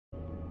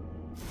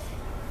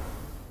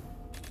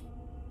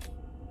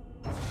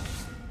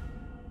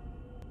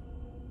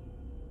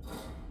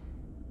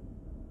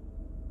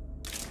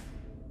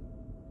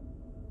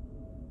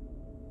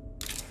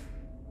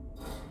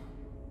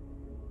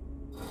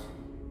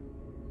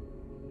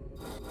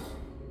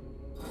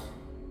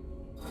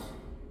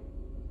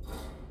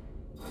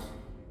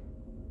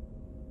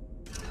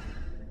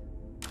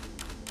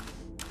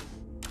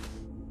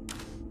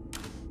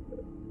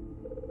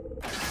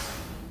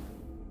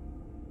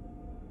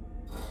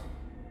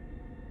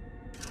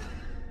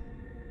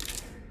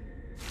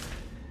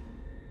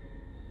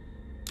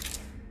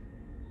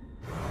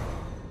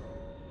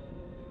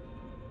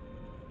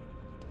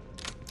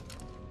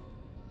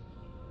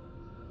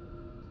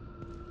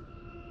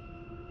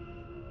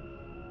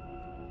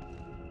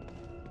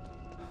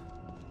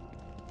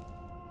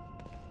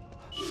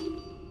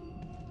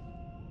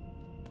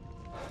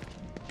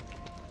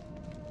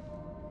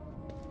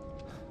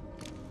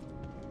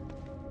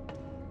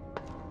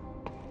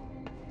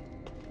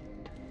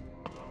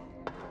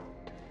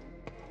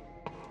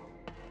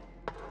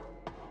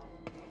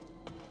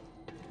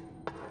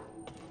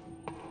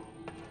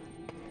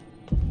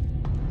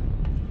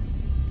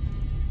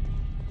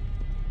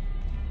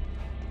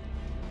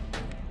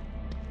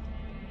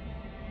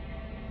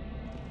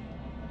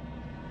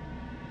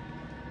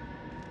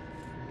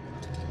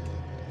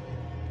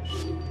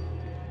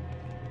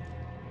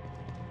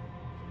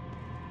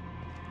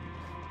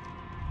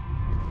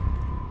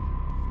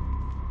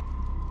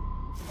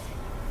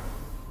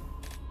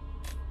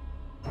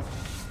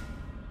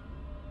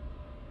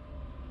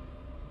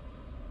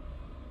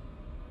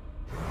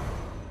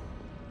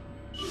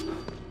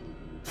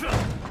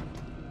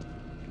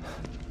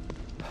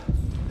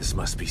This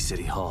must be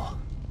City Hall.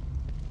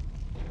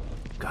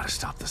 Gotta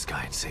stop this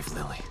guy and save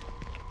Lily.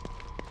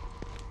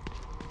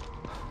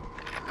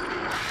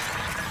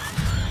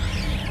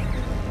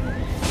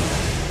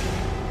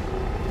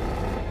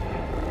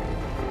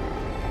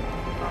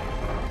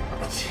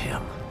 It's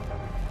him.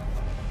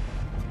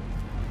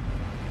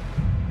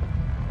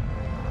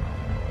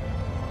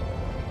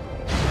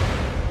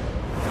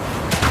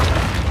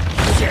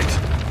 Shit!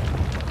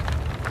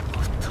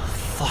 What the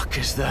fuck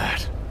is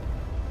that?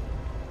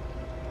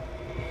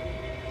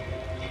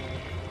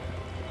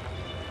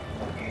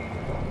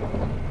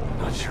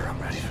 Not sure I'm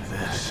ready for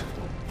this.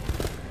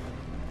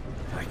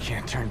 I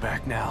can't turn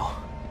back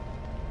now.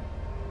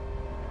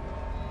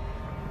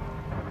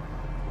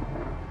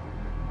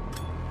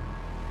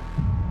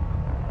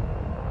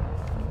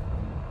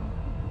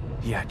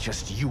 Yeah,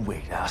 just you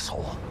wait,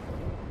 asshole.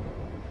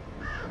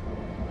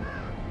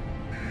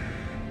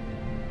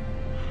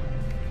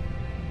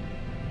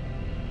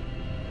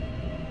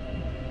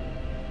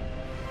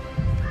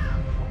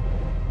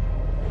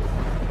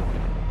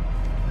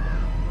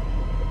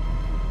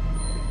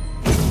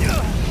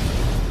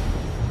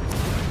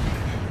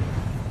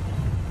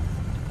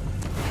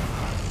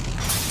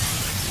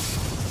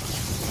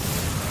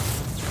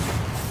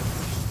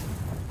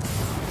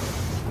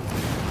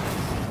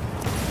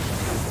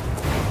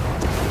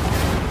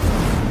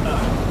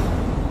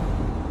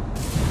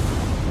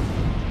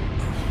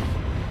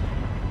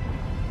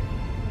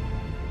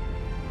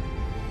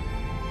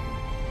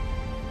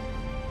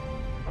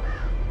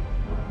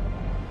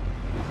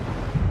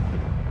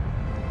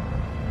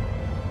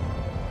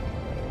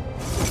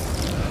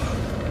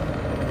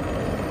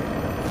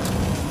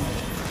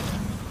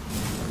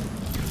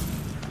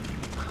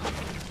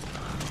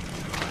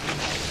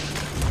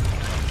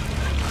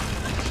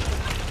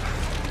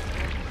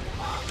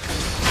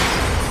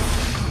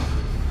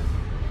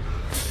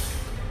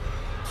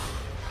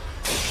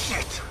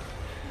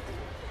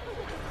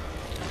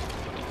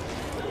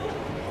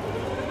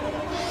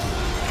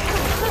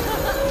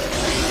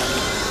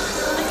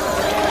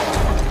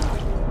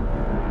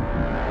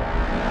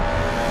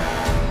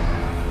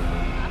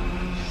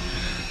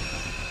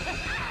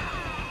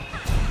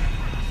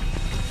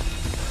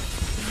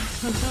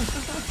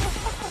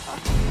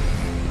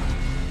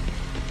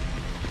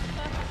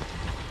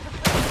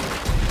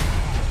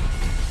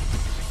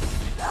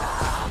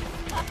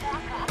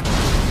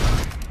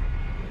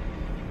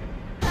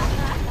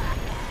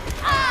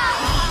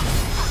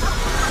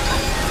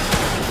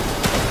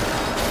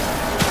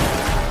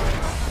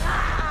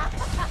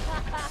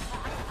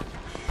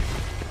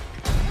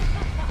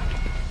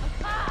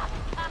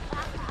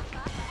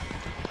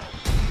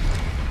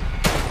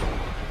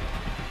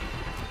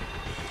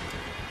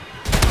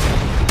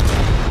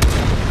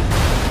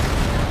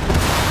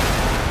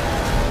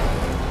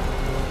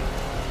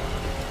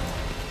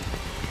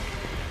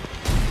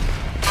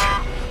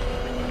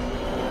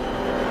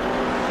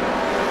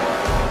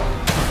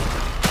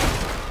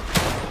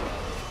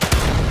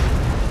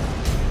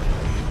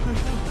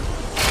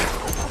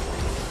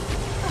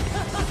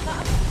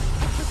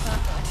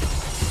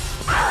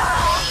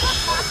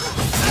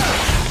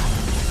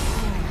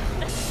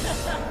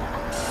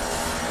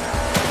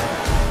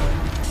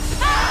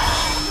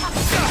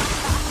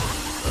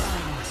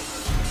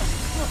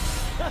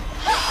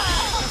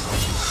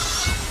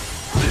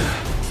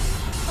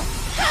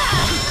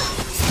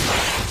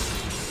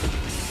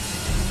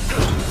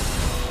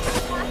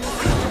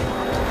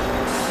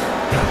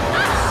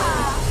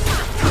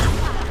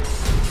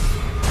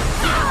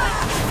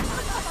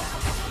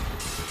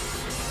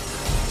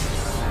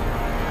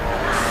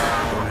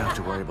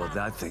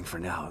 That thing for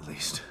now, at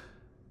least.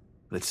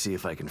 Let's see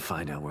if I can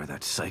find out where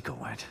that psycho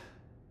went.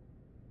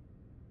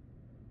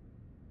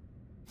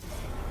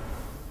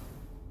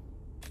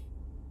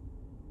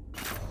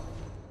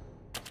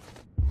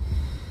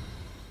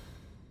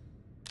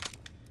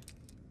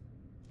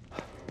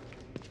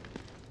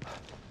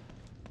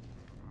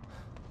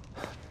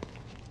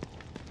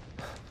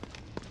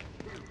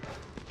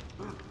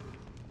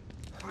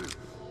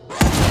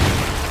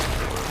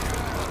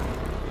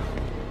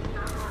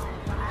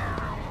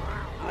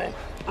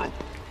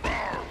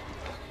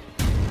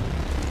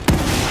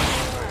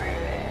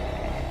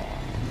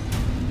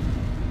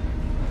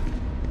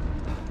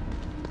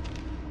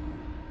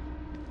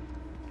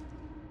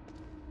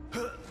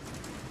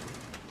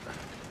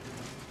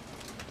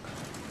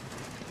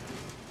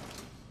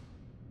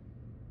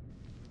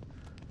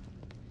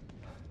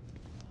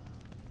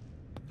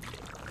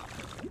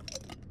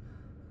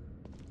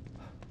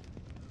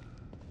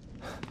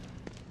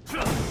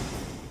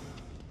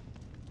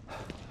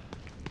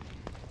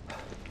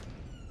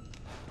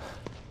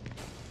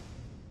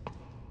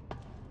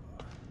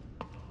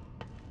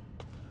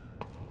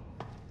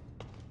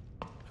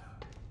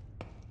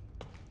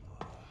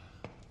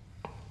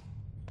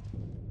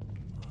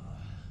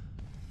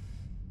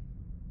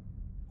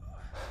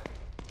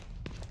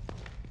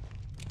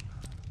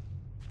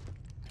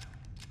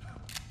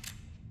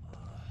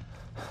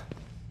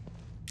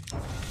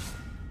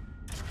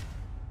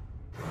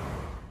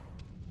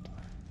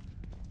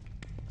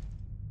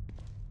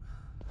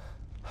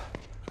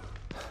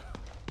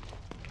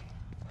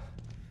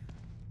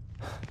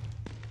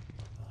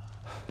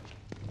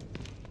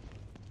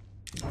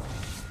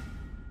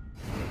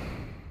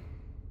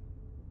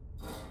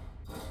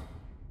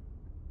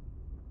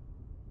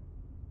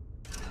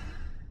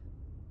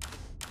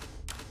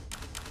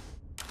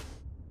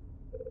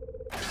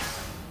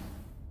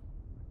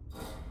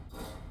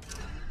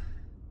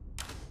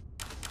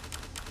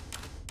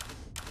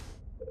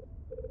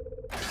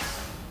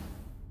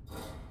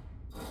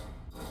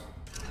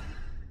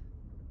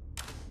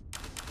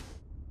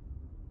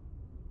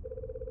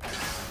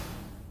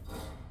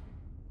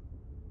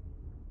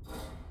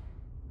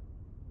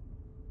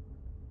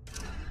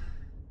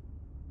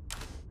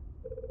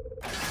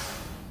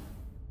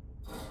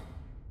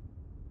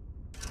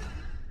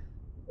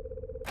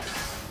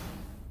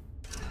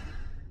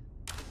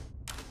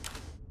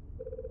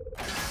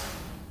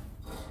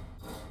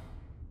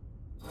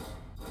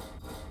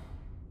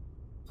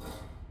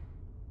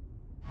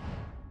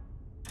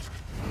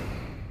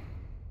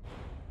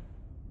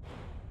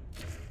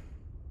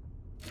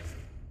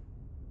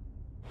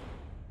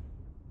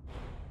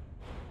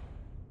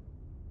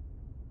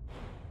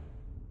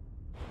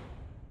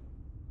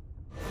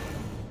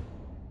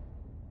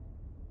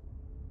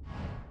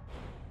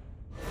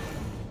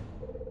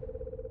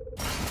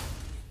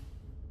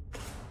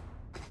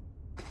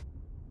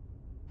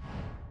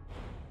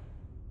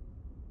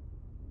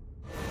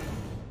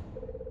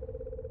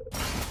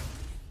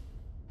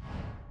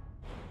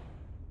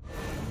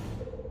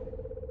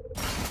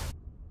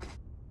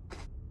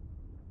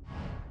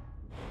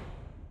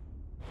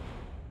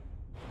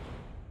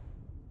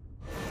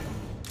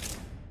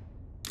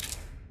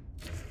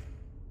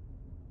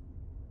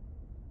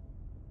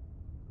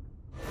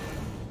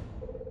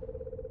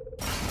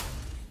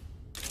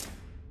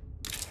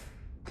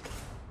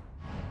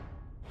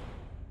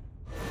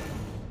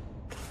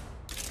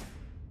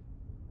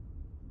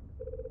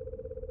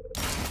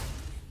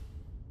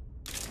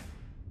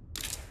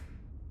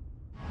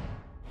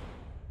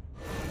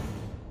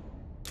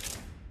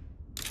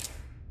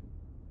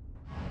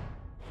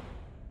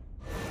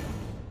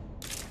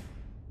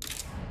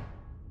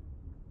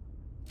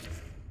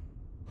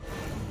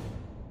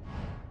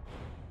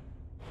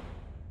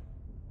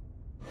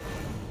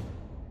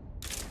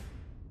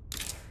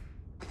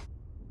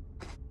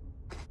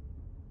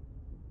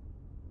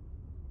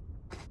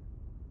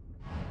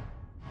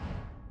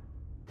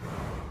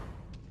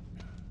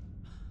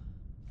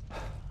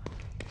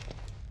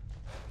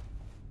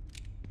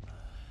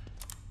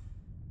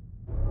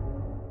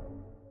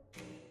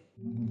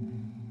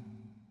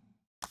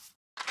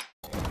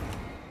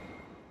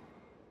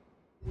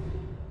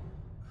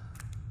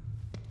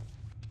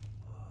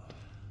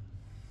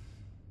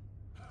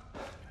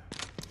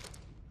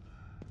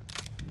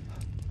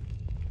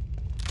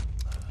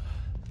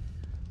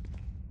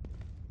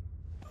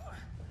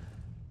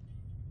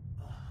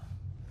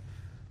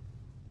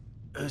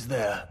 Who's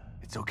there?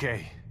 It's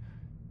okay.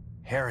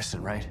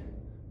 Harrison, right?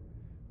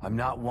 I'm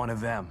not one of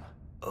them.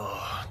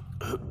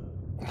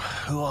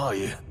 Who are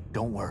you?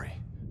 Don't worry.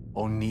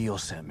 O'Neill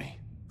sent me.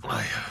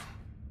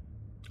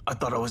 I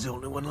thought I was the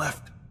only one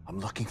left. I'm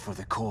looking for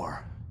the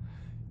core.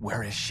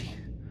 Where is she?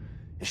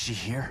 Is she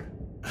here?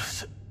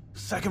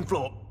 Second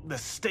floor, the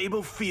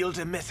stable field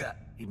emitter.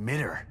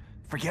 Emitter?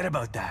 Forget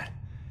about that.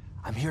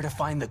 I'm here to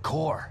find the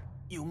core.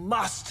 You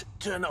must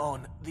turn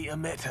on the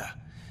emitter.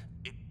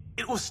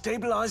 It will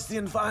stabilize the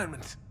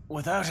environment.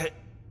 Without it,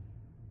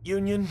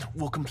 Union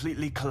will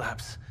completely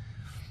collapse.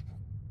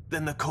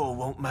 Then the core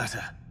won't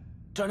matter.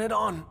 Turn it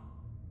on.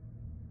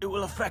 It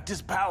will affect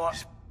his power.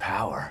 His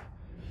power?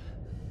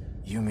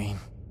 You mean?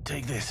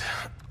 Take this.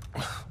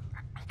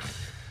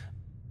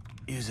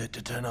 Use it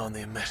to turn on the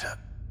emitter.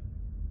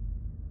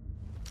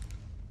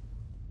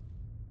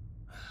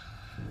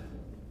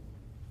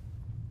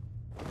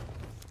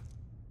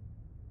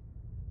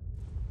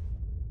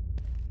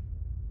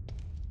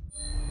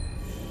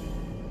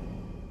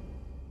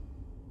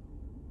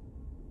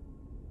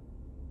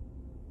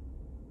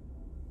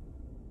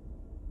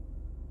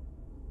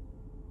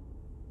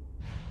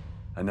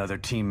 Another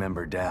team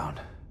member down.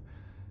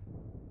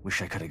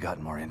 Wish I could have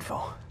gotten more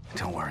info.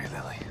 Don't worry,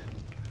 Lily.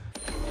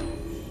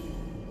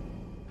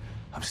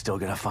 I'm still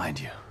gonna find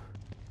you.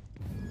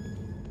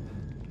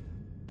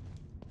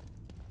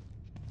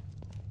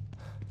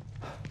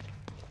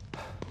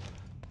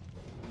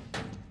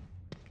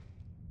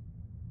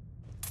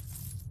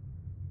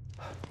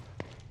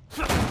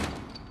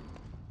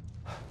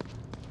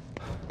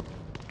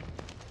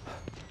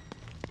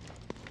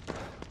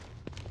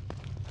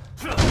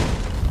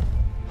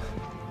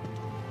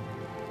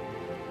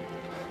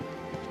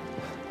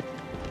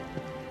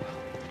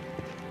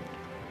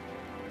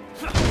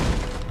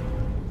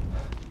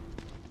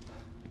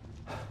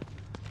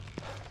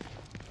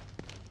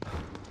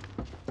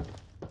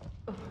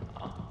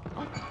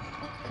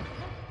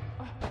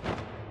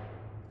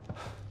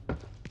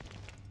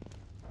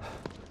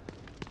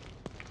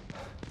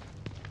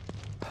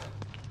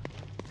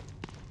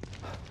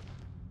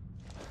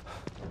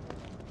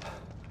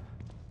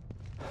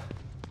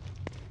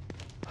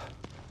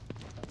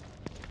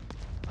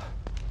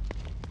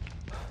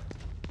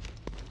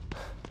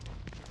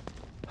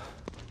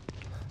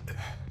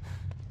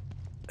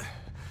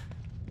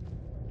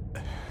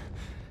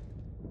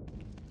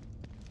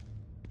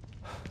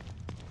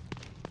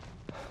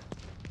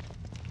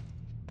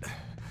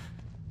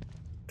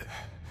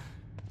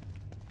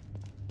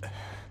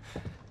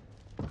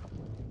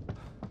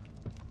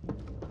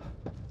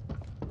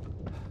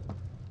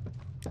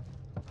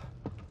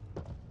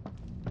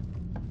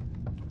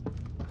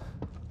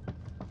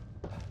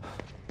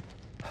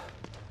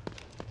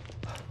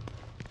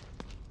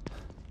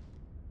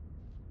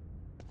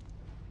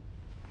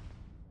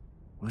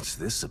 What's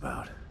this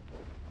about?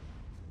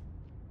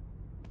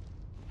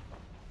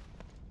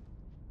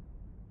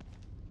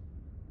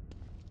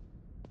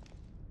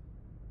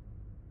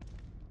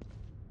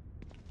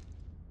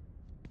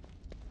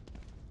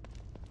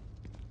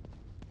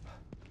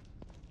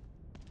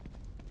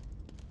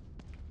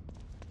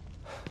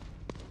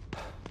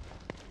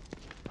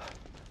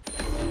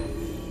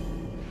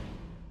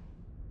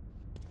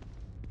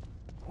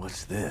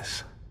 What's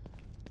this?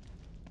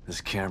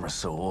 This camera's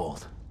so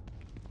old.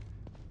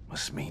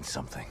 Must mean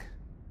something.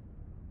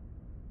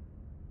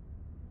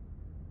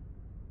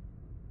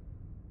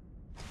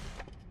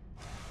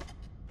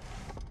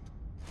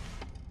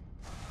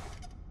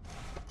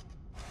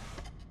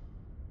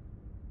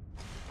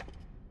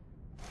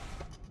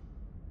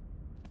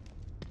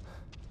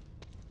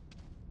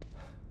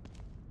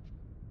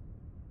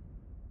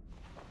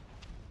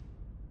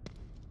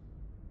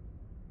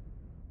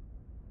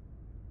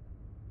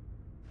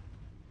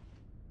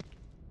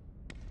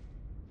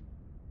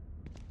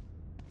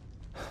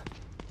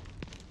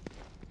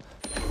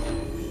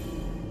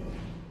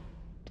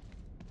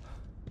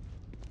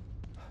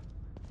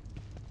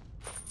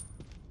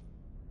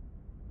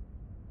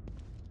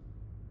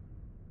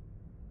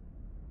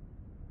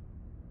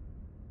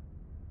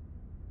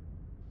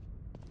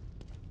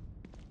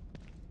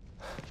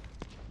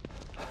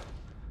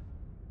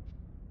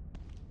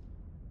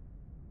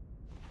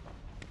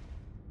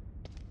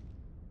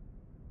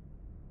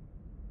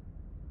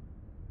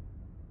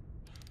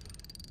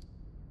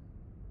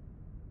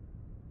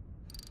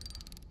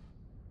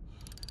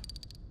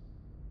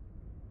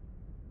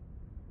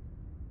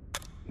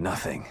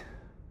 Nothing.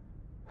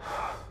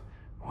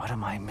 What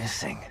am I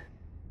missing?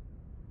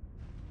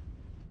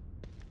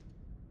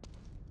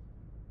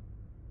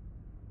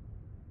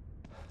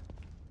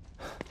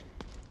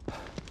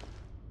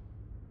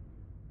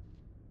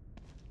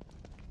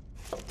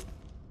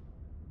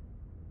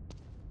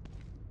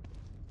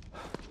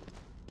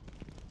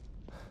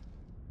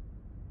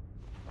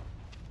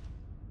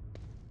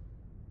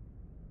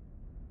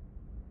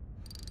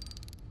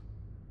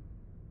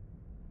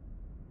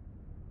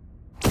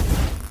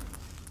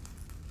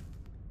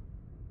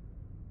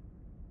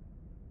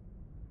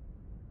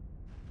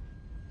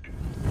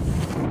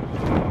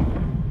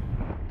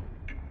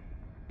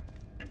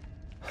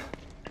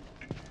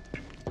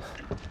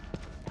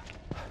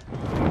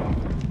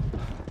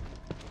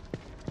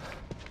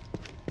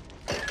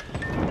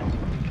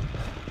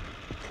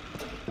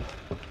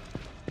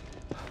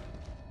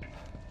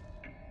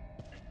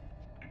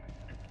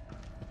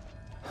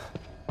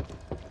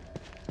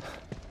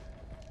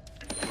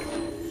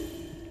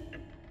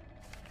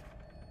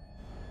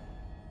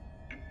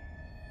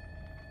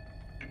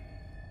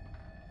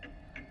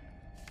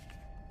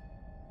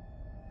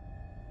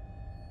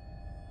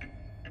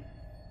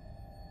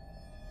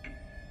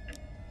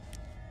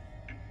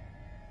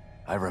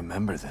 I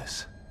remember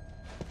this.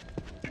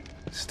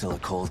 Still a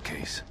cold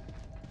case.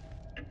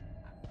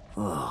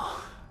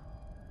 Ugh.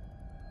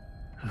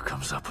 Who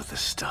comes up with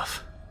this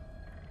stuff?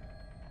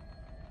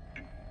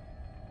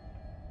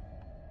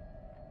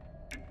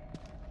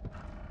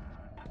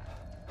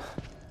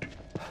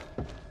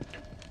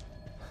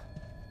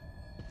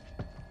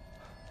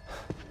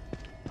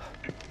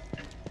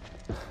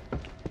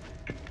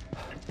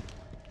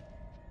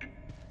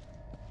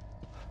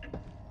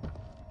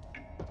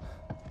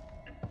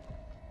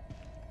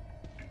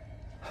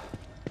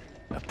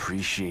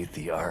 Appreciate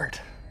the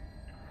art.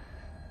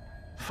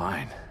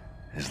 Fine.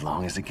 As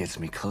long as it gets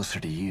me closer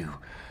to you,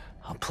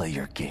 I'll play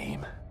your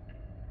game.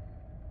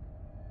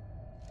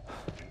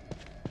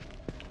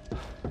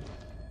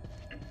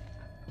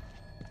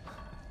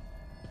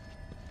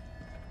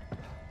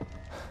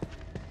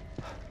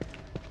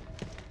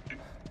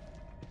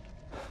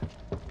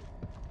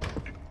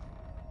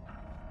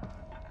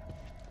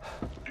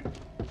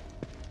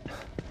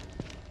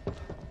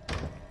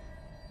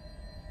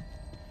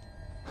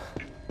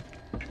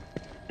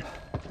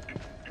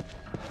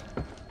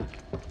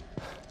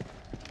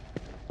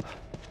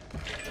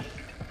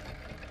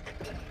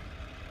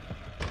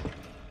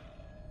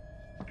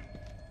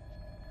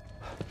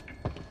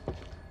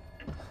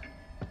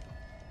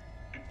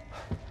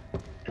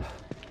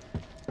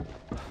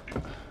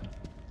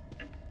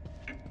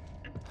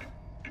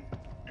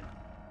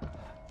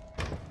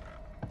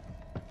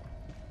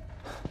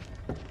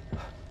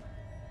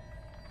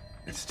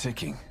 It's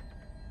ticking,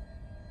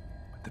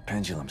 but the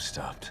pendulum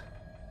stopped.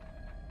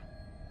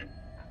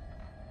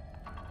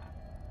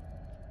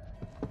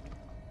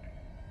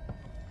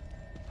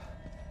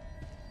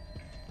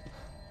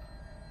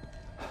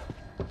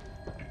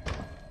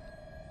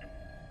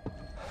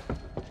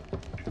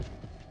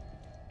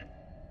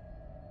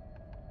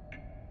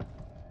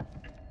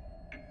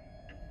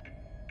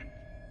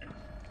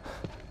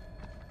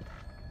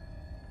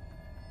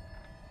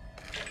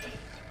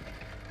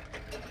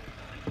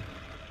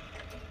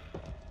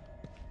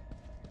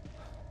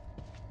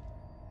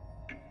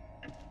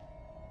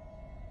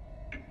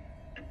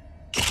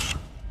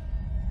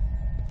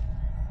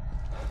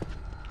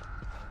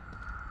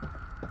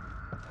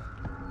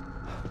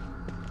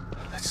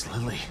 That's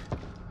Lily.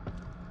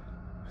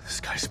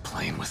 guy's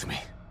playing with me.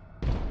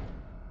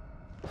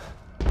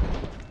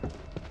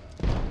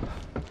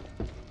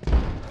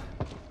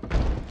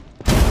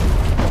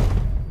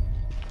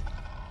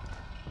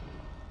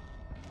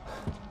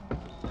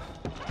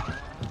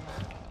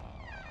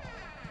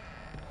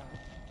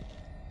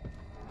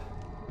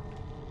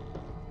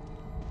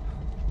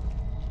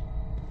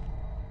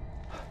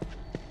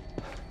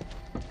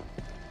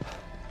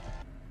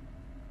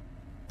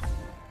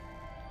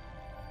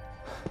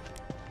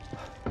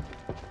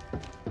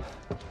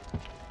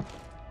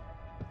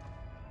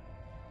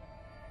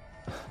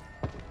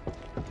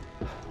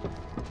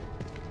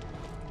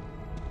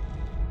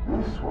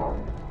 This one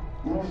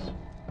is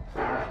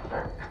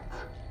perfect.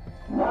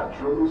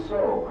 Naturally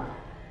so.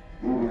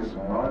 It is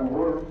my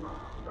work,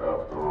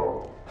 after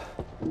all.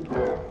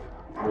 Death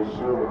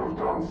preserved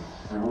on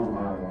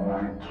silver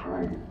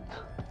nitrate.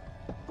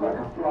 Like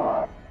a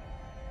fly.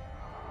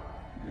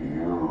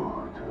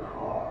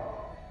 Beautiful.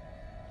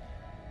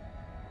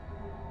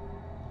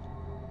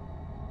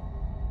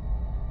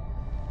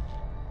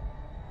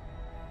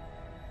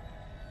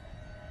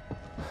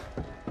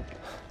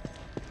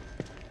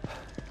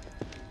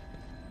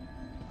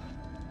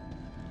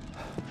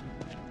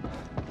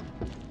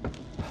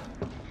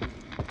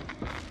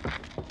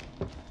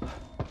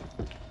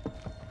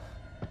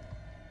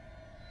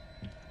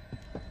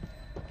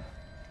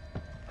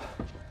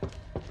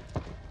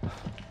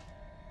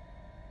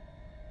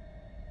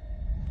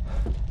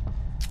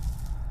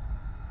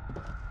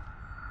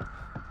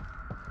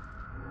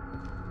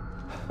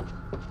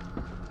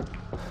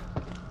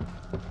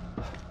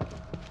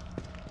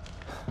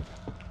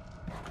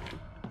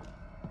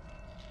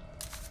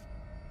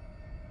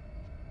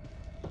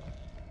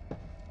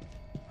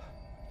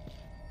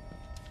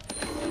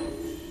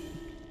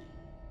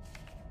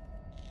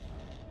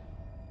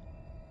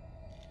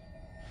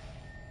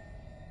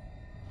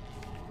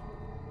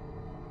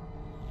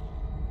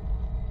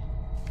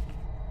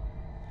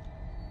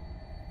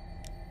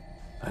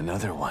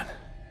 Another one.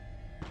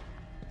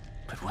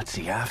 But what's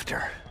he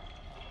after?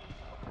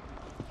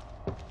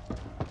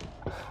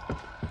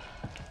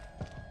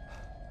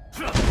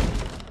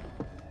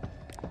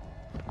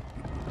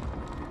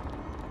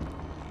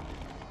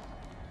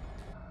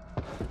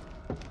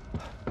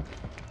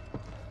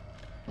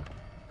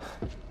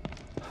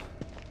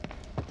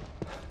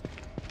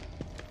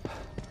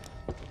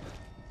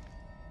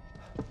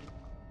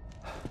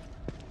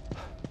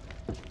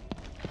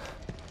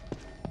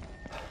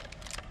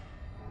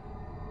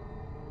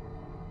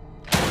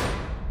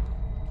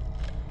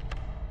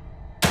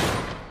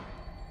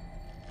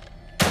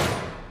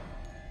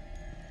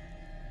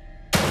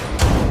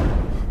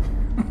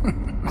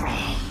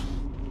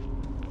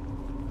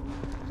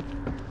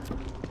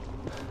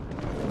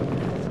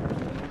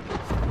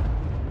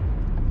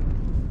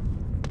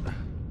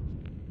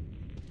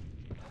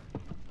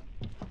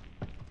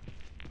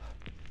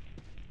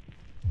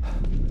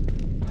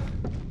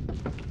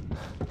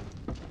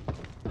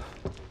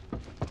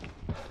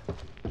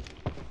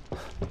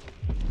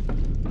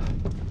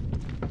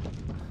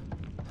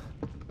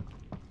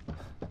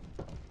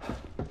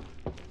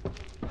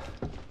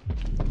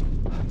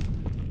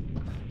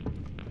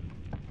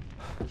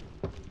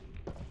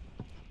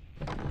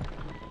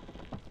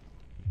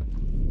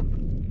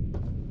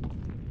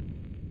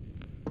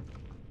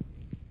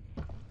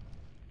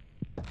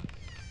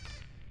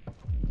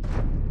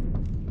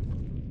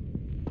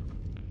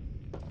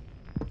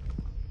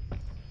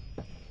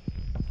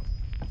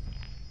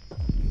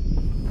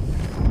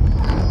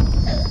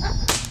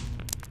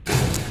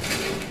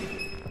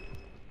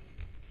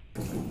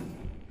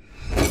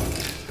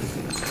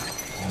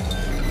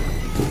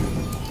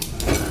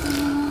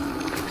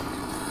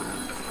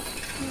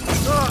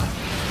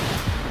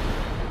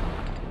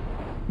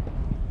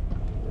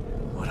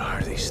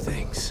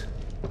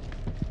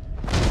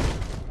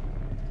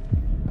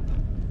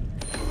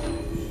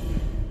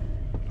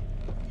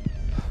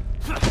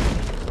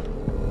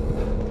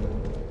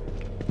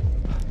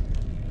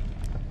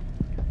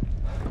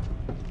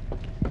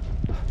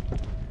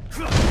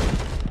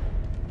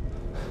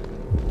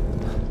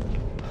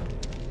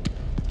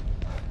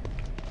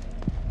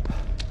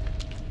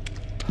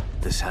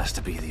 This has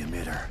to be the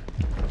emitter.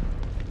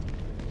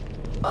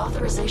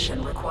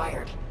 Authorization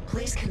required.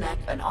 Please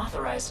connect an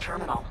authorized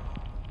terminal.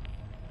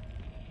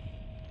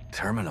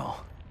 Terminal?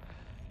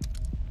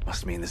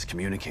 Must mean this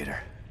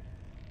communicator.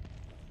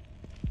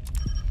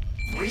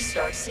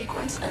 Restart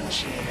sequence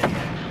initiated.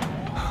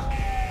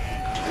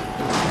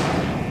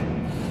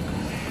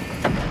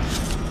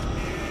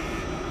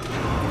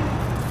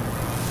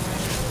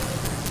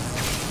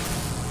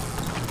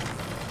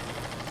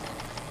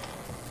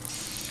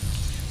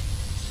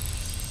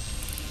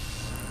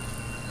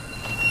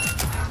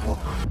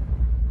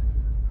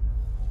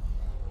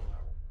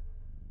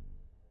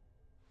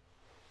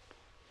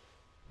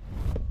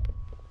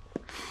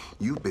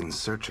 You've been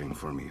searching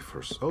for me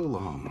for so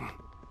long.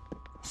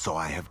 So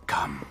I have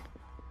come.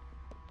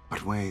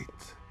 But wait,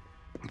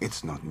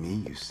 it's not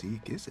me you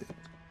seek, is it?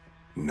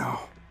 No,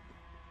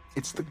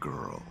 it's the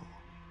girl.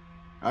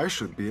 I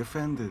should be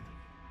offended.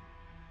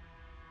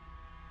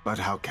 But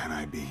how can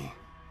I be?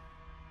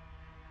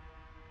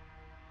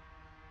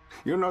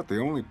 You're not the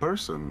only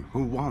person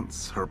who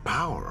wants her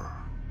power.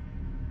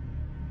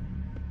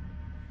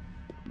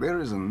 There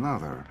is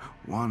another,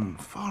 one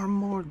far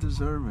more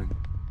deserving.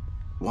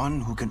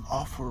 One who can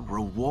offer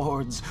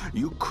rewards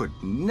you could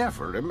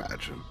never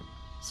imagine.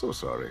 So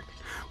sorry,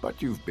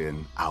 but you've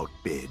been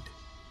outbid.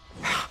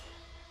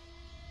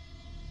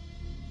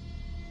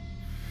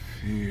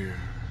 Fear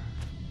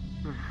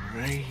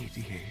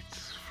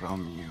radiates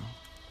from you.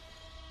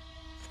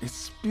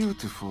 It's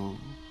beautiful,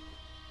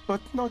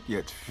 but not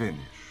yet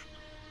finished.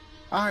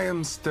 I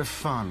am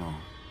Stefano,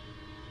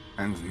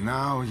 and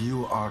now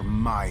you are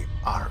my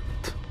art.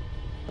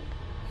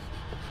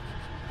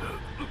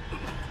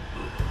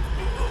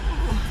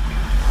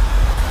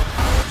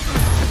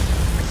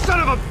 Son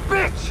of a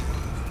bitch!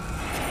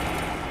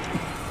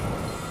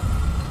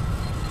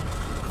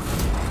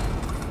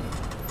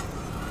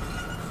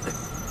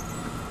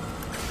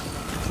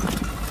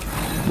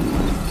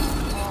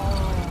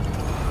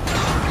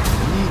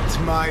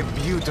 My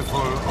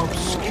beautiful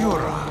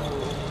Obscura.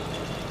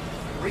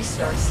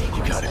 Restart sequence.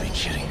 You gotta be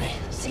kidding me.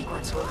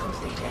 Sequence will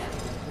complete in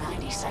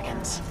 90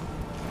 seconds.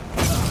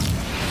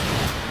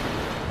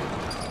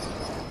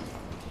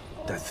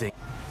 That thing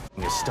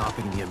is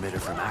stopping the emitter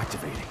from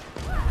activating.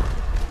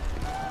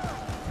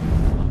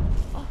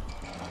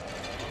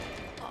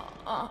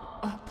 I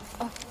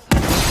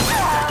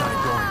got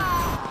it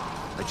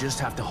going. I just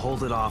have to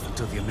hold it off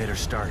until the emitter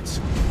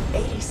starts.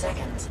 80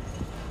 seconds.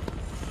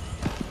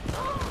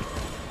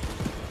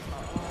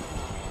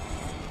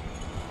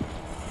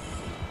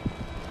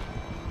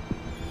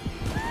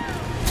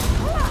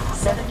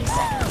 70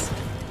 seconds.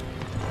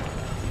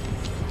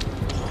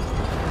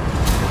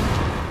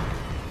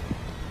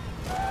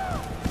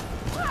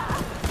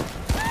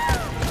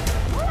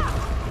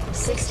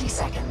 60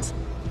 seconds.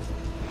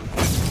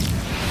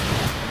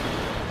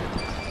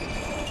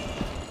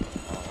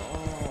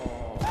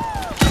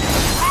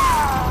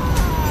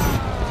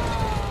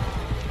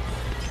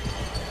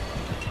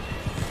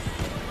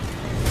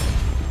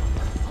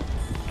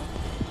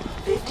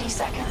 50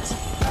 seconds.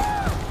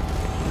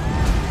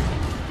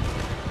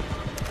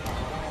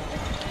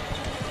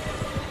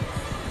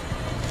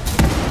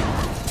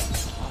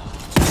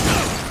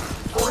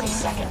 40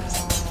 seconds.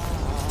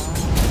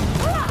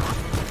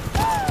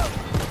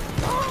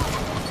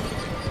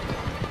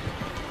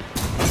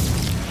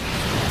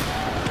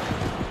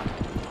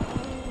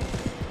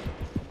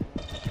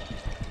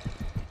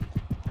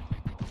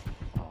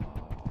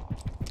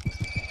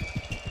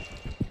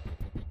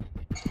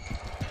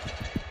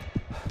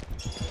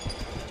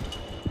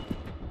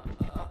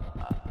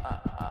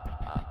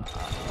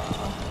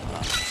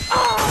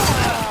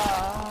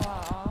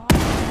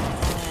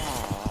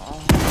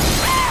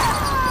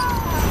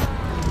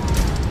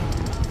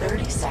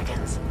 30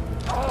 seconds.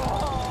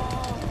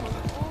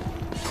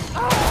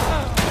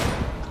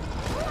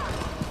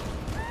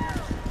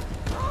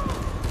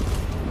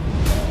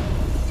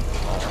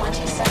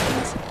 20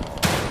 seconds.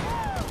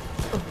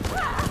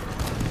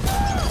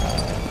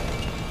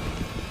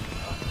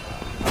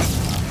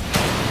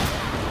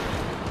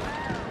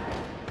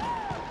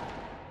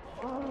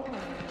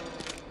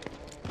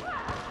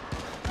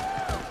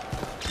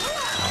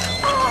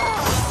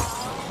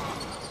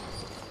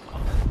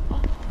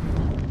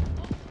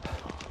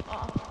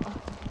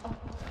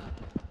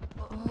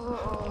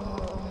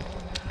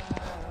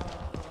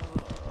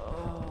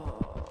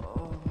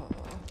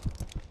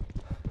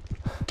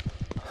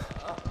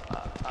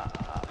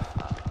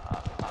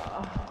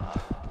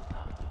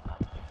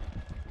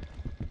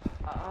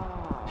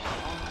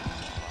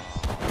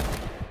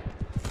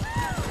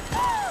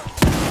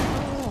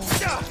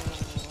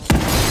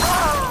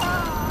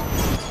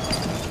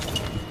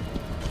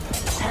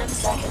 10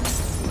 seconds.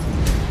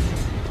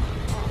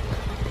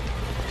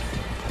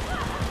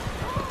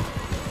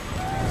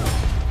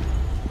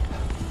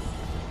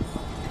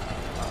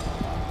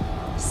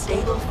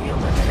 Stable field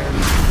emitter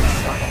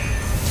started.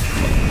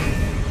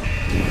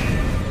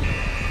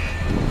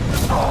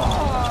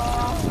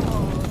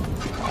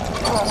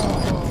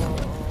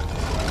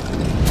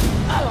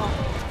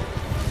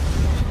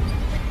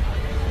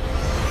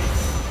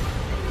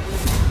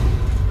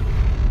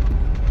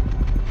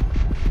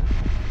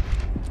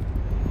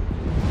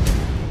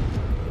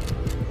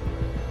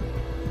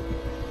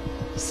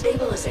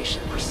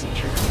 Stabilization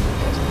procedure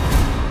completed.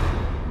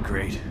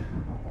 Great.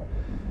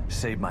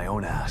 Saved my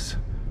own ass.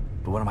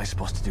 But what am I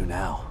supposed to do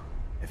now?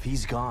 If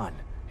he's gone,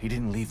 he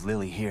didn't leave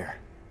Lily here.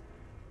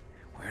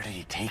 Where did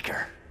he take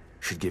her?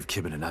 Should give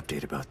Kidman an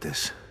update about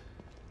this.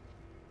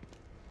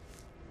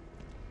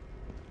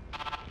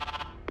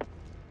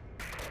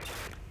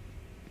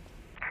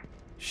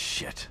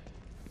 Shit.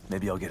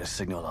 Maybe I'll get a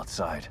signal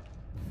outside.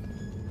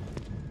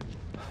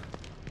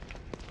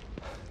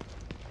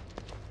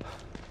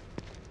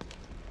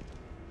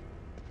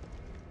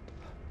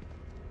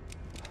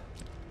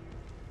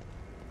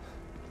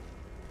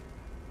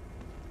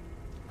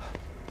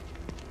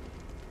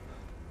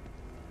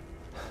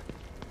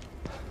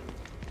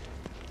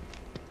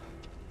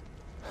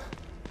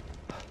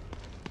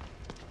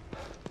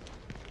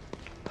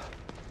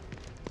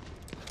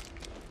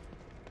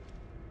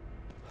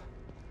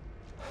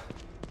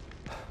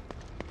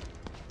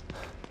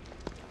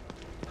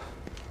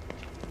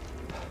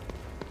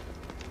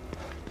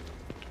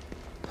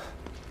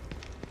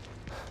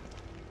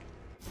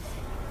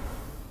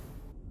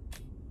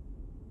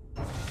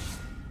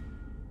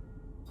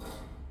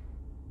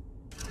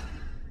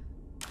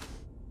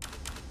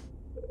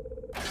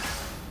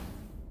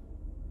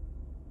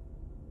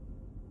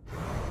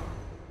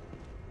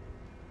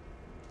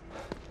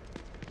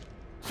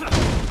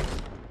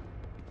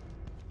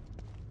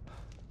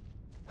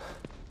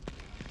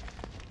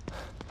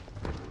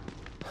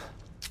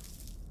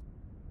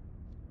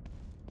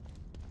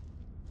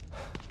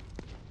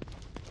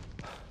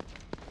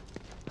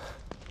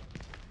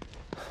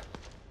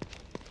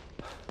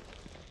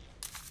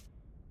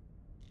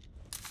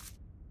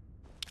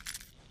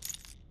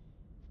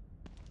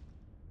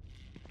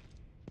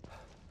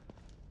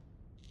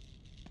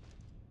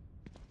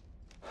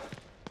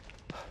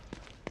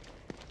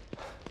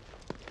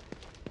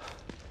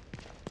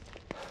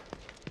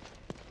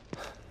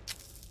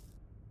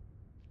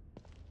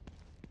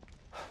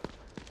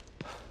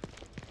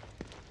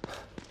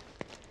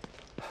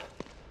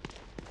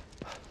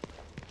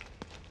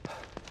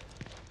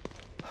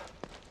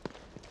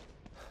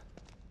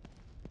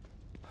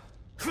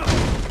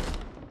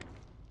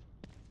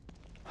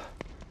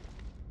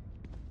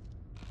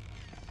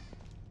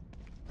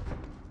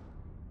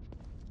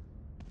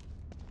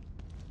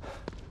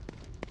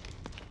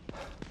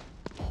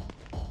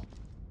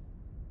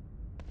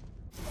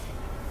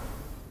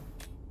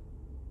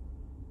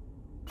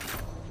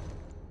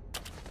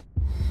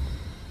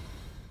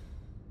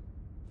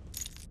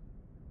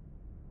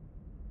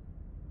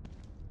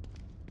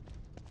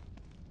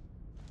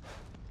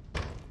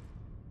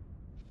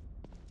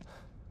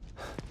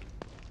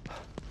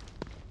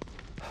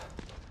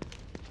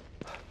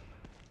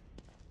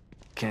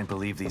 can't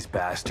believe these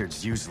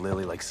bastards use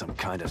Lily like some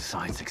kind of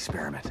science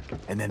experiment.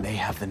 And then they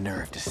have the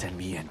nerve to send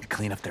me in to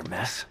clean up their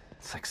mess?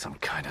 It's like some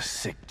kind of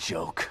sick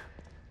joke.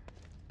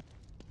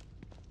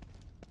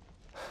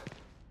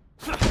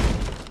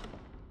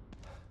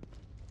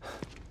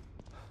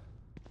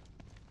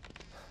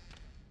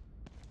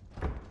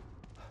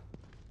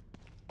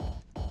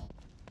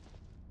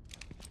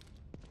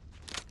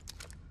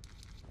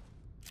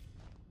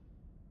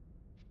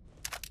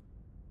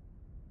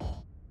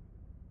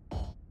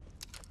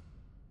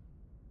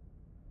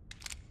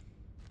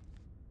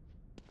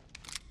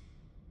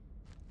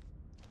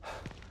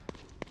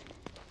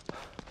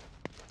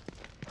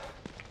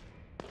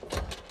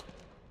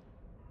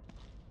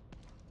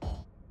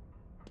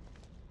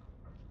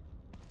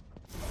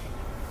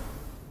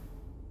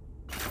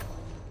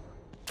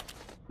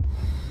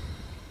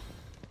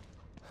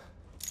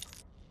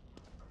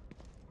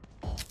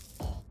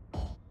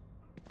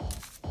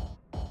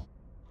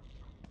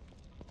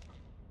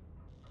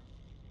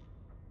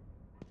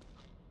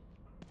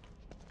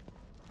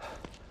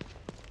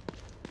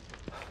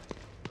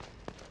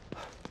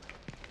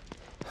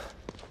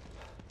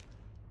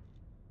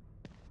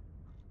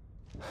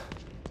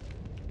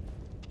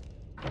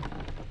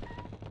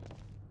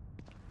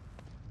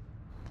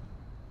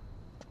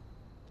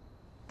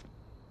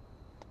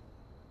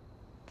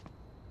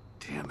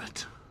 Damn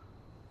it.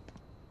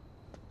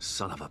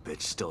 Son of a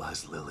bitch still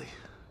has Lily.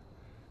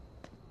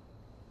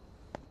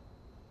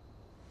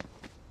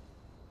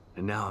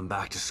 And now I'm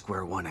back to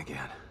square one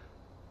again.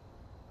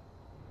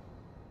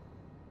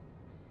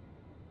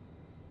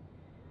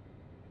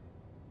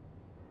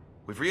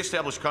 We've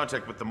re-established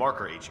contact with the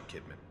marker, Agent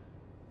Kidman.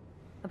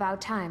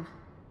 About time.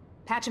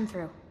 Patch him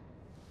through.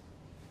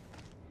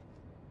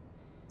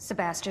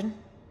 Sebastian?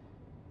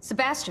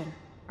 Sebastian,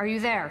 are you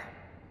there?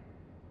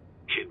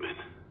 Kidman.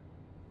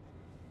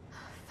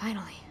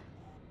 Finally.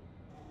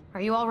 Are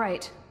you all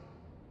right?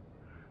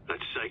 That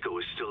psycho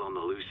is still on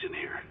the loose in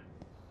here.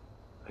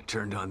 I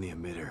turned on the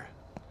emitter,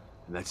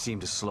 and that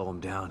seemed to slow him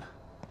down.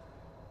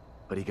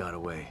 But he got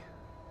away.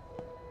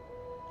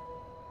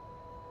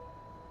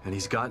 And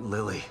he's got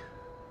Lily.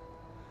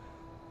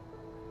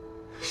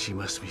 She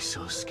must be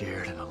so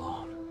scared and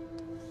alone.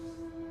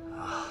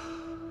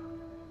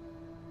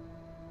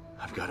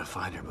 I've got to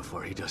find her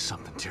before he does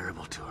something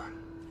terrible to her.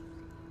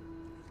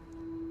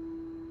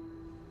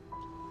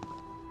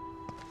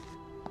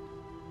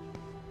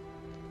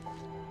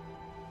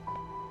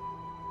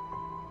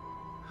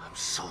 I'm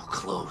so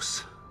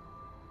close.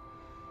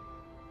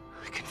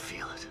 I can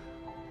feel it.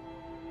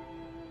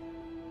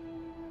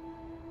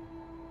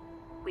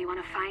 We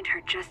want to find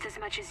her just as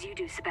much as you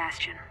do,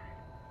 Sebastian.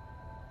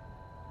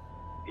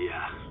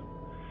 Yeah,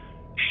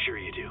 sure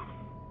you do.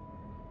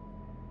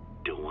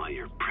 Don't want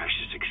your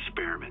precious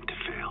experiment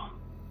to fail.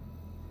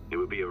 It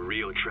would be a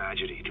real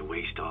tragedy to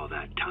waste all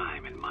that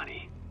time and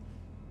money.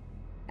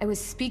 I was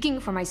speaking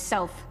for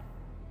myself,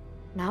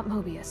 not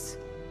Mobius.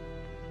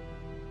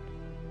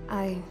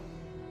 I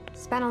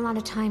spent a lot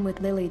of time with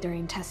Lily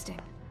during testing.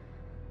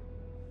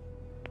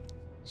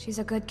 She's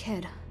a good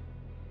kid.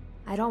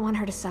 I don't want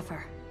her to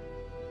suffer.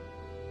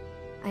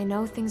 I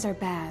know things are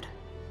bad,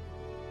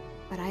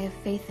 but I have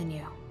faith in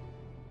you.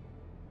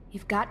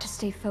 You've got to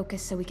stay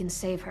focused so we can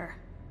save her.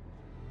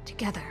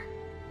 Together.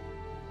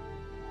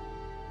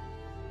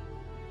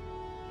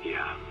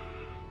 Yeah.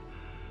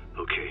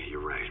 Okay,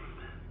 you're right.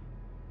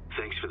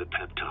 Thanks for the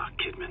pep talk,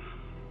 Kidman.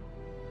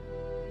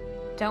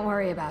 Don't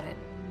worry about it.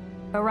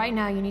 But right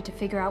now you need to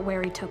figure out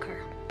where he took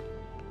her.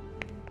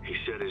 He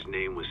said his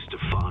name was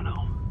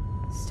Stefano.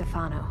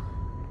 Stefano.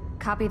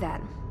 Copy that.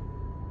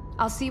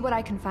 I'll see what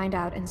I can find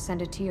out and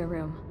send it to your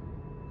room.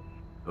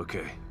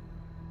 Okay.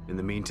 In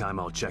the meantime,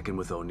 I'll check in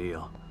with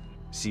O'Neill.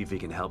 See if he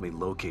can help me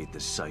locate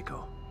this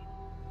psycho.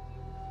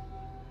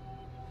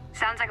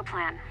 Sounds like a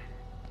plan.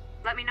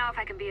 Let me know if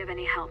I can be of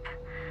any help.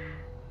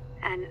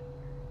 And...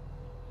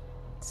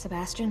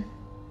 Sebastian?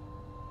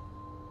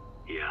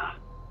 Yeah?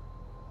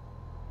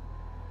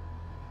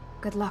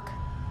 Good luck.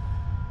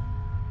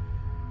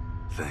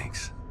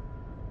 Thanks.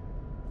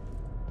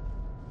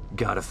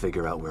 Gotta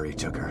figure out where he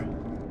took her.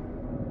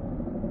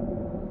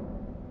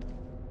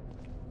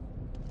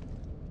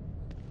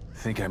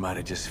 Think I might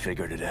have just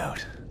figured it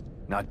out.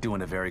 Not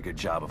doing a very good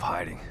job of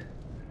hiding.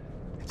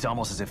 It's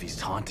almost as if he's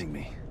taunting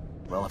me.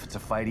 Well, if it's a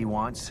fight he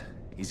wants,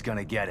 he's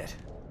gonna get it.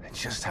 I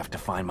just have to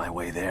find my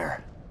way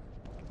there.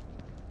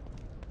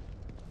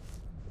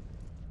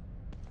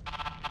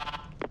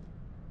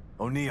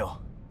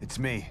 O'Neill, it's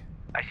me.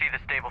 I see the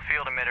stable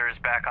field emitter is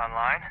back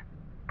online.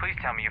 Please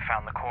tell me you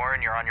found the core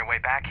and you're on your way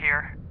back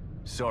here.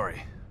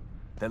 Sorry.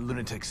 That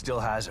lunatic still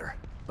has her,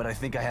 but I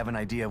think I have an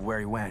idea of where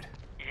he went.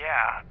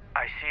 Yeah,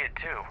 I see it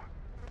too.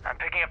 I'm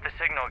picking up the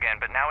signal again,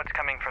 but now it's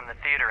coming from the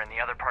theater in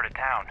the other part of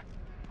town.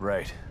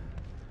 Right.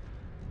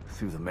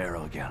 Through the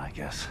marrow again, I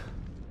guess.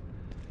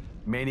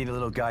 May need a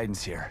little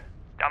guidance here.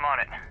 I'm on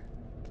it.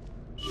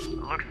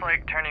 Looks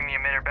like turning the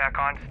emitter back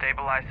on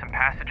stabilized some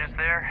passages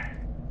there.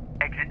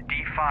 Exit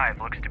D5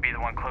 looks to be the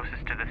one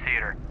closest to the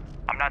theater.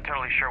 I'm not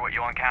totally sure what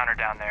you'll encounter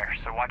down there,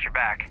 so watch your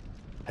back.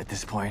 At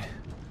this point,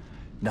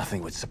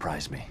 Nothing would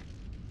surprise me.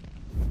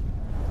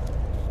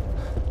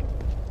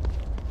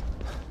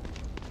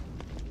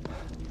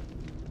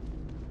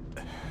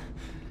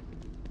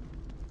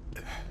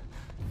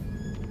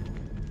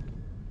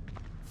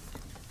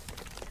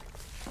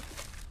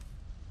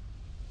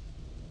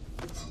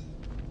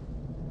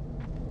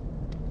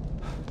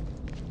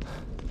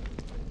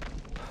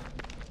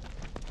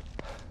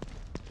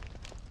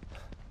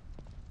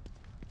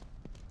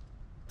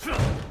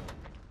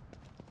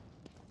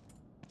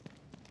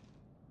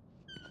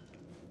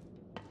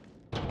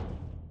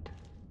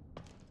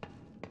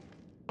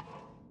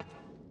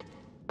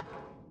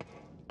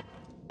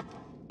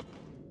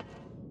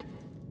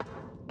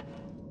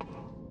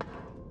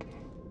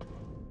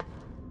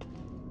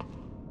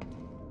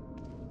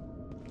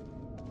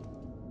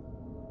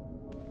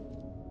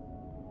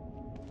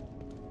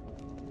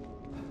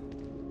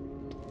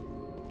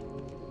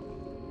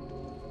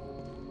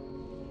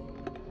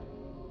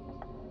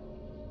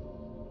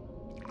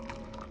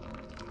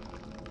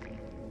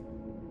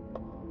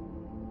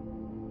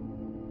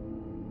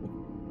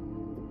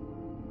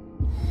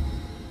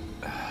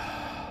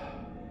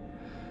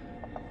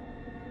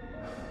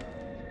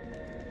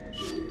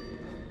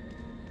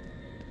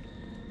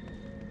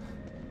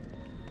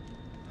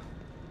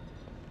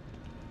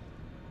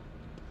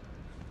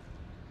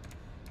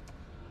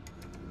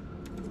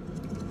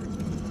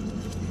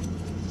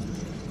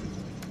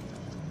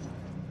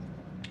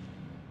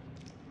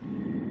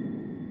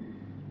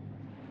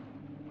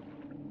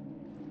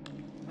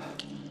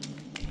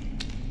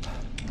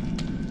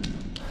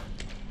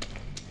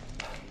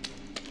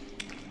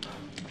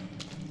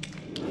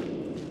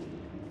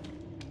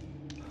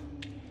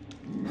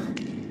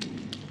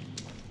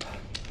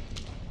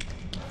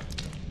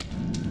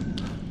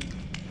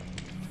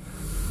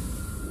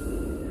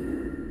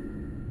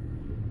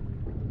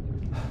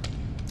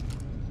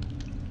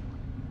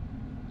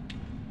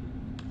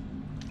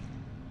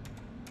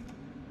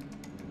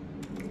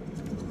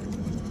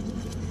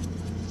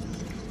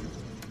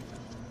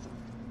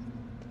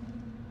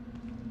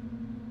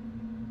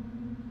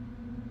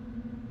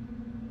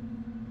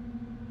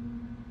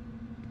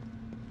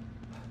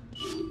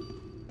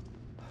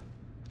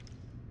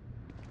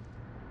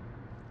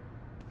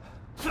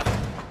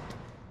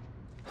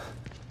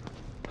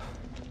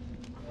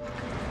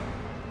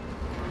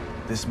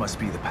 This must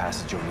be the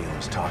passage O'Neill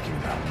was talking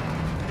about.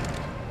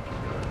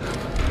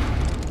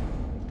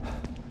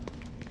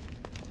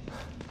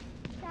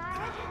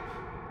 Dad?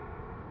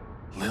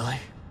 Lily?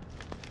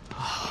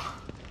 Oh,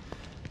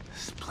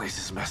 this place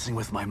is messing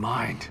with my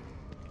mind.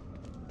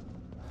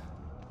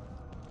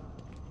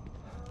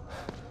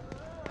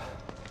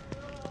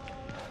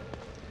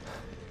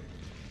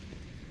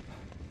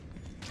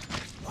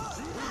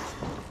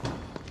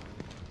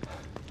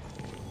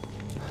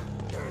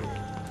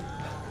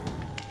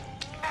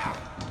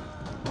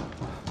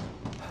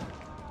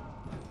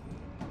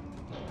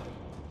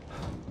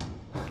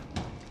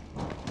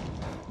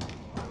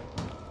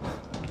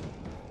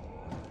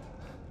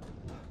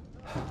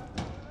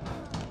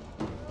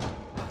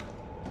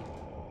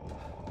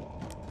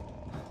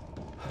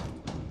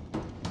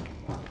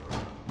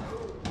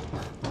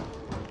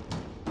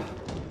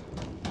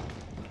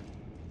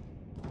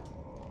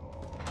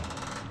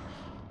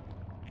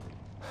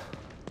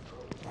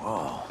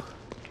 Whoa.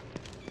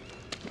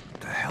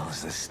 What the hell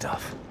is this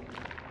stuff?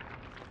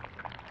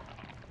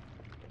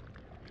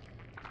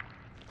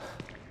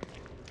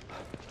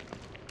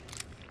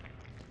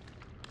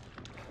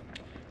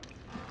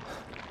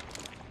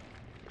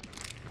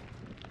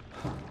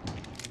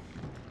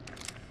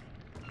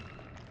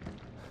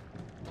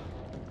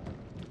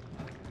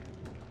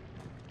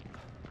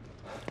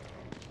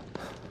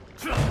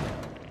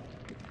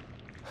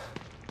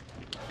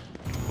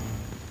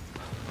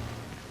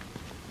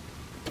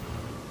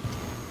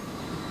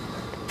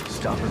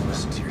 Stop and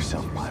listen to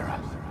yourself, Myra.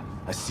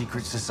 A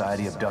secret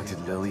society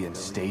abducted Lily and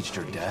staged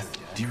her death?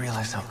 Do you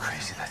realize how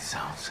crazy that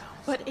sounds?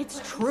 But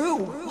it's true.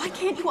 Why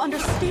can't you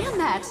understand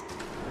that?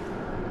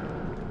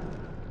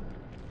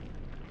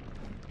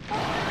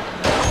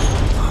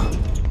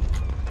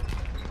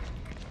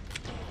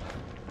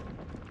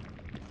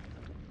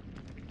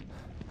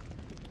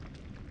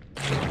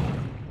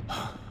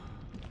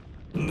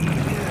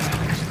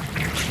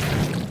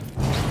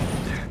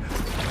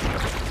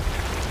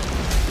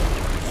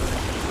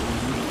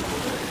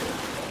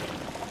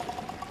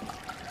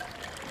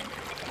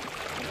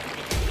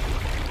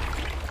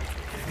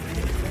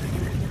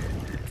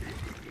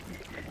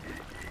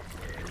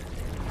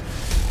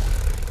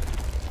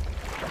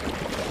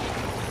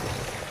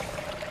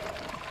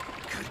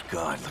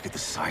 God, look at the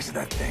size of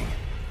that thing.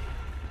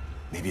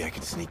 Maybe I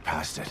can sneak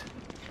past it.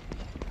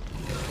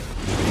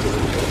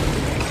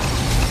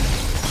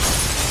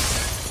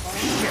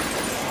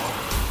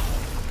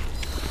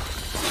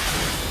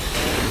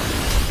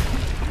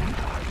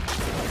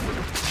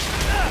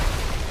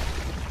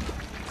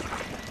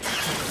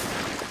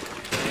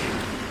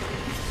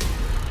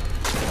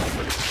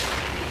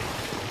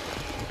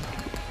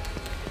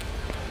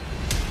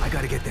 I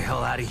gotta get the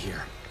hell out of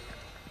here.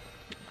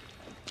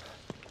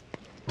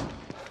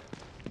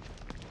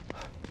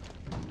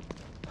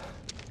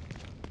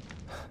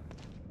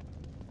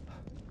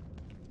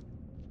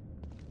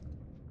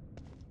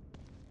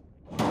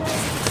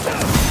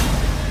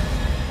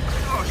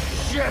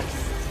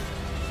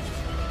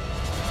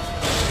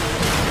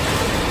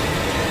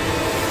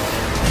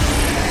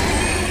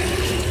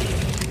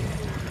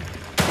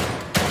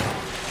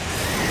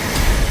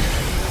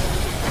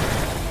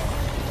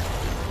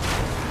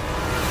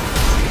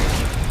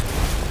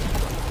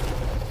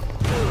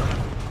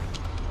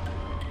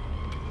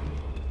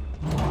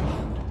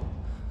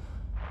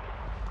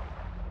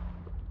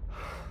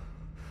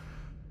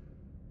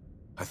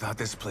 I thought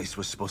this place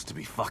was supposed to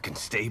be fucking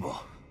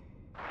stable.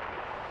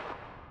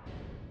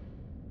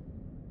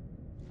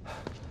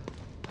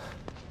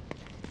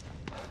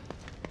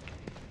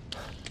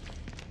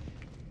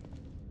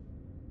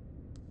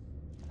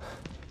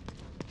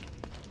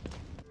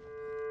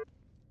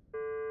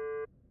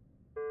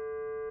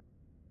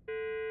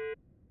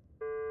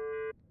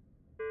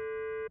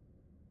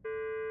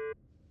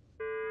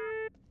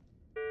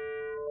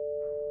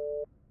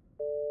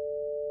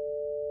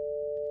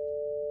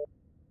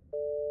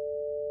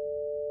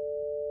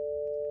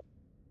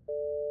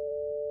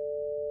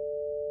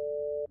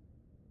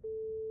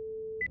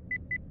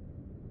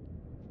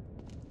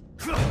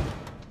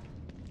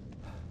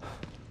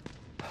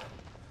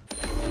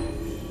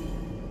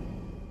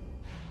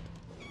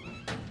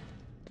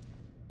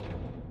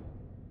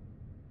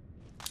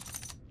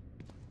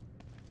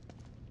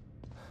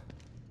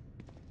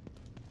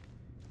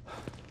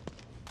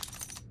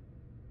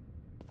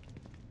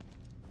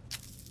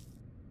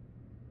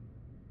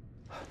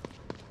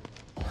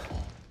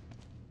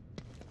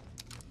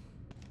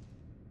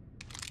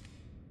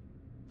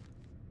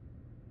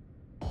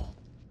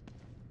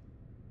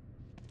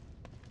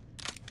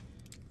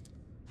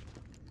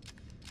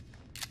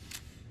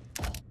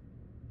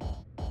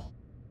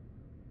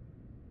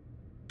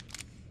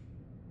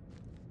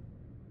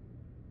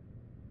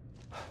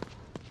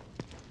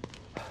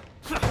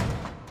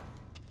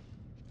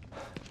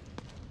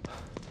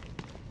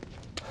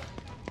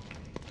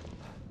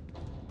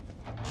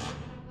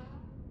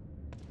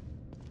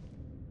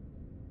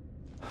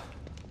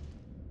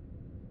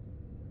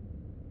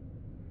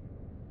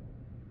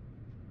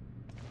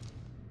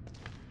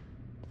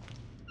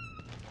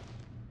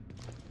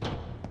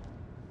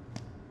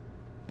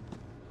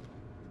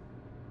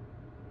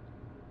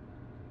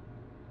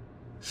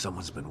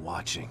 Someone's been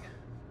watching.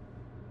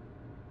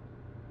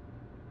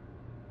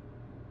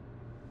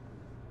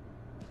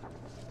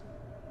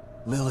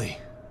 Lily.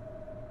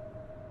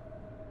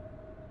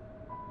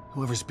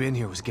 Whoever's been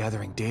here was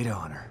gathering data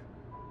on her.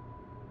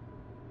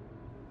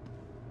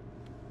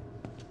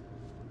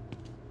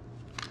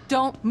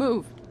 Don't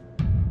move.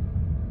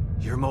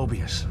 You're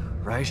Mobius,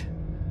 right?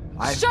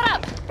 Shut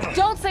up!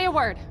 Don't say a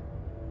word.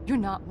 You're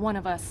not one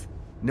of us.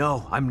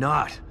 No, I'm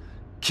not.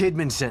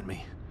 Kidman sent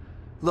me.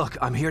 Look,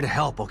 I'm here to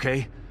help,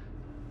 okay?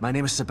 My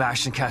name is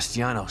Sebastian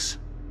Castellanos.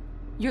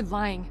 You're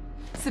lying.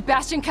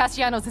 Sebastian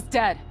Castellanos is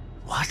dead.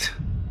 What?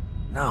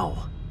 No.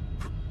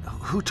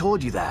 Who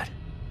told you that?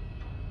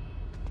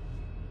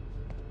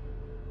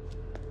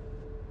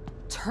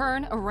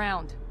 Turn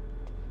around.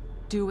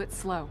 Do it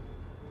slow.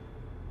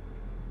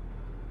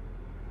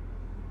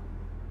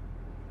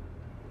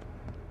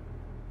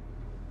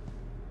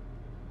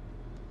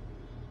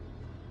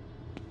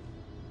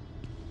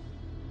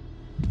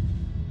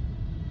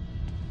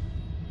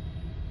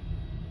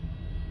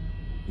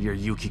 You're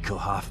Yukiko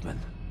Hoffman.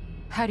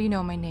 How do you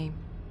know my name?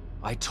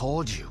 I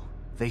told you.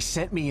 They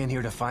sent me in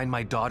here to find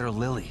my daughter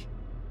Lily.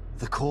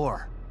 The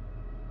core.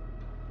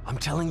 I'm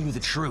telling you the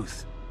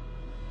truth.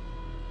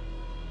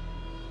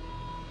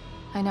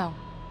 I know.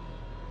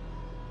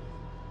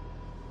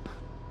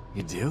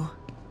 You do?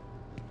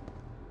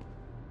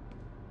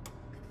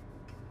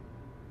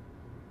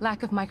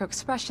 Lack of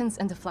microexpressions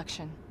and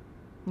deflection.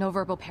 No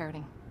verbal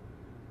parroting.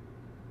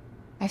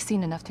 I've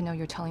seen enough to know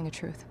you're telling the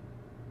truth.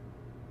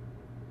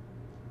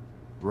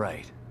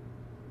 Right.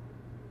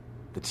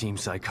 The team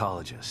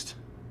psychologist.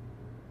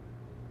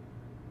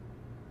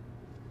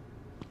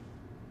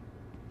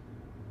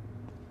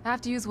 I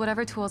have to use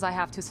whatever tools I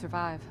have to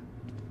survive.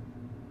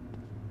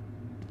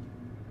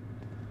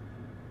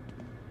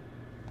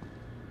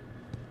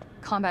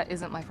 Combat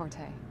isn't my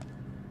forte.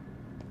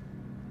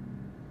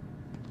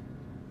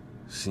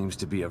 Seems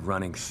to be a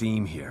running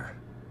theme here.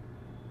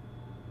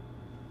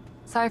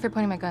 Sorry for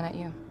pointing my gun at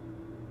you.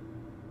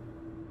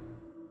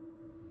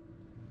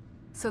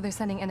 So they're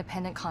sending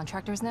independent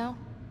contractors now?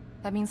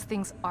 That means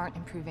things aren't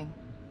improving.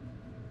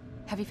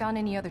 Have you found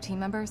any other team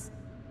members?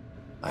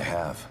 I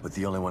have, but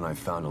the only one I've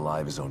found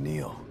alive is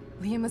O'Neill.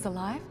 Liam is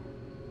alive?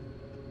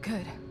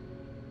 Good.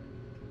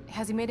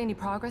 Has he made any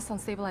progress on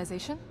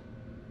stabilization?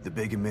 The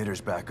big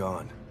emitter's back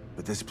on,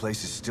 but this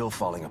place is still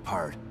falling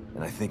apart,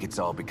 and I think it's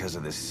all because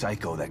of this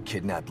psycho that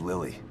kidnapped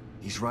Lily.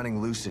 He's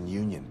running loose in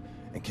Union,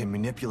 and can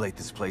manipulate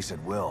this place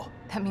at will.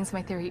 That means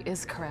my theory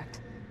is correct.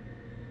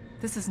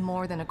 This is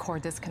more than a core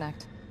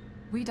disconnect.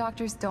 We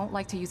doctors don't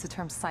like to use the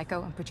term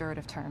psycho in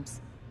pejorative terms,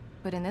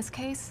 but in this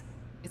case,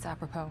 it's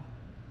apropos.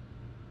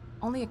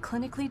 Only a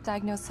clinically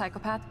diagnosed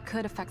psychopath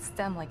could affect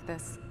STEM like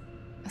this.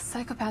 A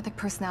psychopathic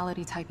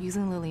personality type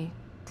using Lily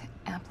to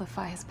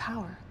amplify his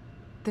power.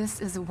 This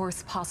is the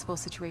worst possible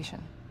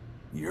situation.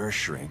 You're a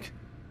shrink.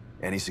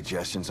 Any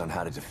suggestions on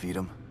how to defeat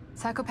him?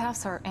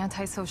 Psychopaths are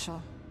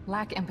antisocial,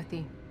 lack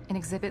empathy, and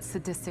exhibit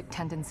sadistic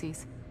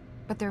tendencies.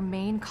 But their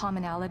main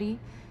commonality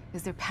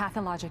is their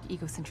pathologic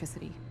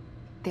egocentricity.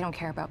 They don't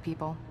care about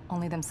people,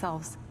 only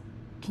themselves.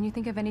 Can you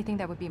think of anything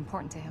that would be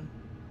important to him?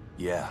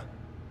 Yeah.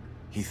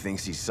 He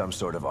thinks he's some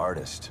sort of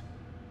artist.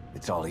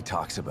 It's all he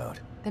talks about.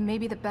 Then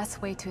maybe the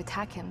best way to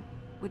attack him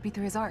would be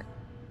through his art.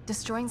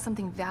 Destroying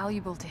something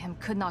valuable to him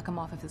could knock him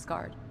off of his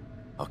guard.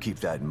 I'll keep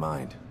that in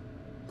mind.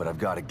 But I've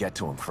got to get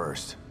to him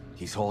first.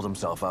 He's holed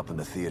himself up in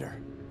the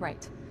theater.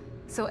 Right.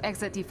 So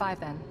exit D5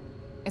 then.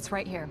 It's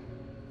right here,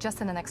 just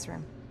in the next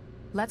room.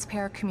 Let's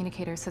pair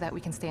communicators so that we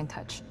can stay in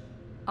touch.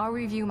 I'll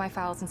review my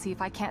files and see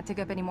if I can't dig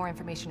up any more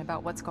information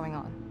about what's going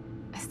on.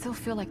 I still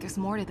feel like there's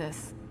more to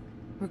this.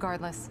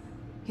 Regardless,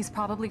 he's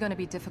probably going to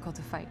be difficult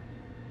to fight.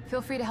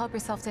 Feel free to help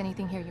yourself to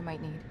anything here you might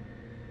need.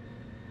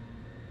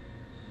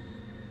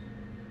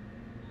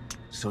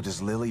 So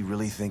does Lily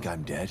really think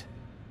I'm dead?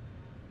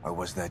 Or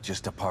was that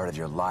just a part of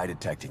your lie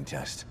detecting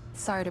test?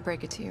 Sorry to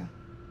break it to you,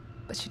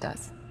 but she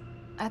does.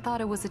 I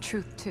thought it was the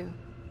truth too,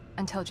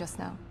 until just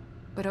now.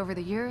 But over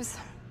the years,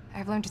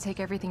 I've learned to take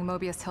everything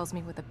Mobius tells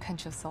me with a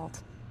pinch of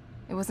salt.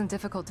 It wasn't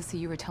difficult to see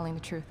you were telling the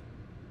truth.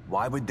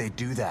 Why would they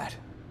do that?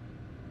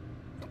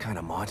 What kind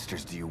of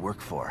monsters do you work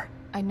for?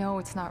 I know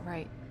it's not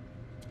right.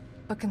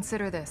 But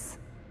consider this.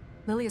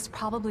 Lily is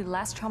probably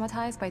less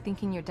traumatized by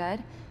thinking you're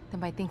dead than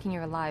by thinking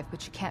you're alive,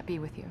 but she can't be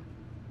with you.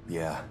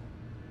 Yeah,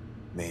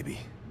 maybe.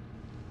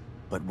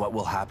 But what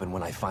will happen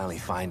when I finally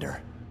find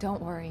her?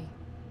 Don't worry.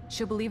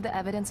 She'll believe the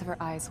evidence of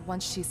her eyes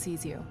once she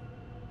sees you.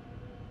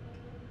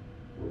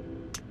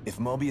 If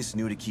Mobius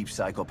knew to keep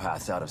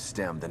psychopaths out of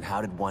STEM, then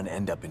how did one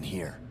end up in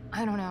here?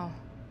 I don't know.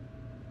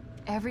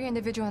 Every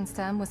individual in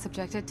STEM was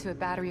subjected to a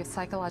battery of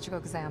psychological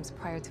exams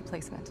prior to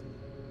placement.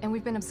 And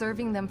we've been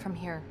observing them from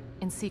here,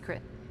 in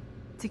secret,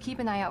 to keep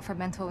an eye out for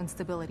mental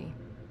instability.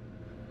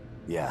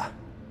 Yeah.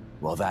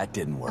 Well, that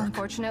didn't work.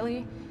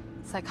 Unfortunately,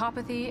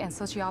 psychopathy and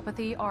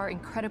sociopathy are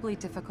incredibly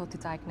difficult to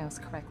diagnose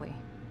correctly.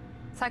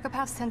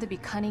 Psychopaths tend to be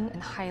cunning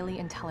and highly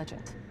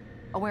intelligent.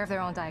 Aware of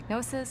their own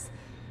diagnosis,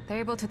 they're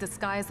able to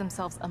disguise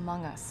themselves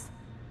among us.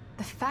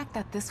 The fact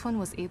that this one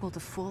was able to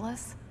fool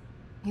us,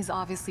 he's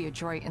obviously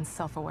adroit and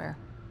self-aware.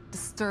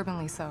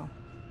 Disturbingly so.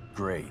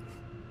 Great.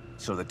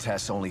 So the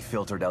tests only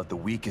filtered out the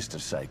weakest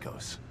of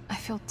psychos. I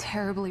feel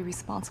terribly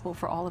responsible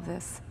for all of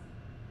this.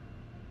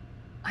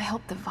 I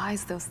helped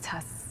devise those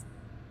tests.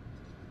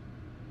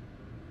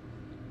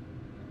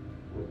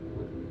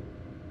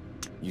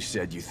 You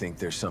said you think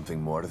there's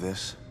something more to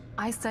this?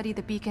 I studied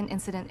the Beacon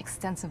incident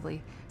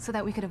extensively so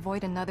that we could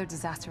avoid another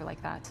disaster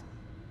like that.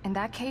 In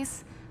that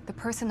case, the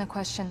person in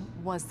question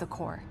was the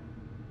core.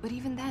 But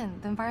even then,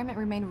 the environment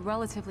remained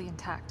relatively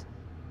intact.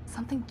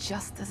 Something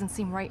just doesn't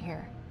seem right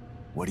here.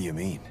 What do you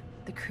mean?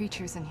 The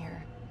creatures in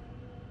here.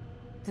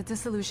 The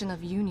dissolution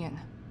of Union.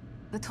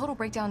 The total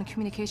breakdown in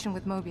communication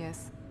with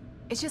Mobius.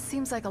 It just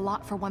seems like a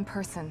lot for one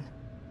person.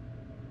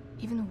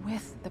 Even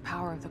with the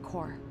power of the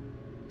core.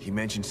 He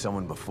mentioned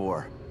someone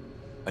before.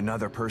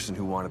 Another person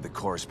who wanted the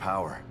core's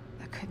power.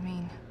 That could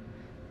mean...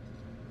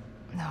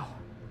 No.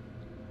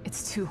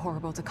 It's too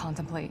horrible to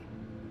contemplate.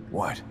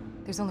 What?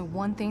 There's only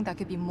one thing that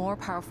could be more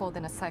powerful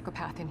than a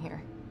psychopath in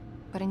here.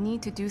 But I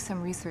need to do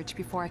some research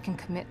before I can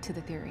commit to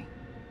the theory.